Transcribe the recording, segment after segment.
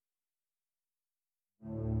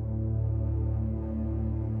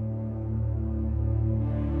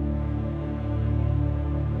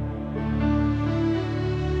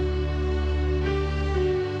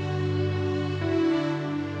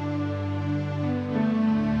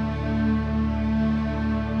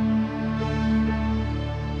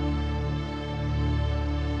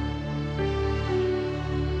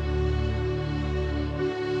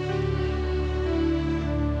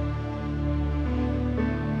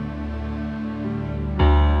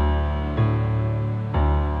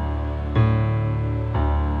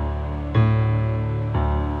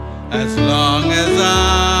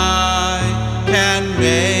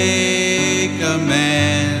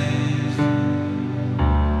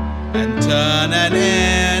and turn an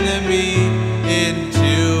enemy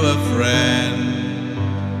into a friend.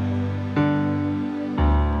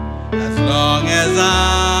 As long as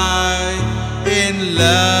I in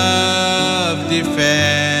love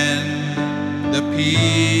defend the peace,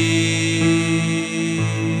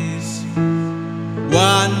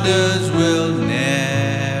 wonders will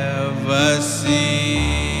never cease.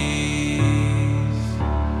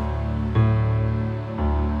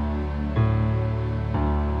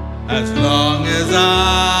 As long as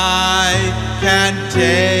I can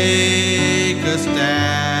take a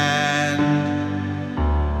stand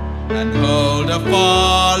and hold a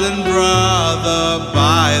fallen brother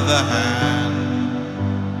by the hand,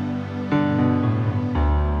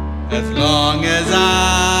 as long as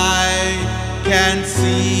I can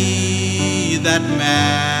see that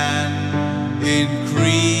man increase,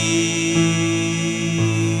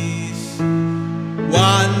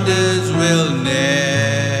 wonders will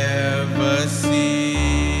never cease.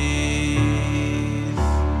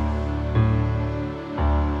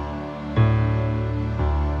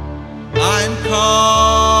 I'm calling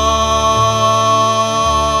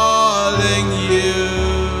you.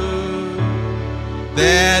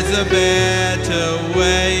 There's a better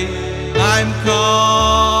way. I'm calling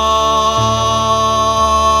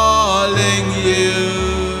you.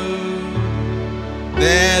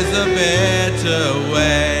 There's a better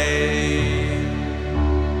way.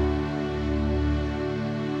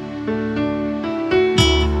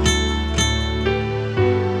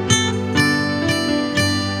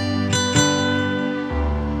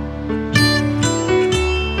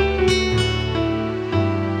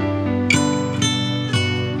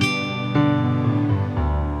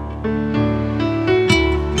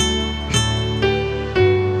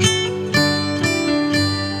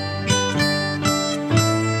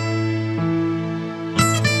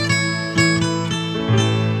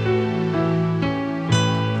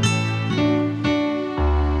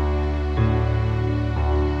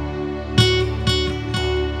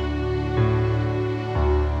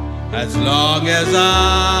 As long as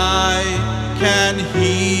I can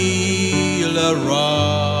heal a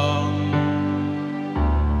wrong,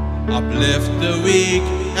 uplift the weak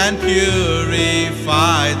and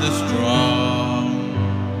purify the strong.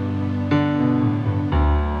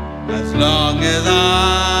 As long as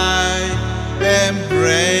I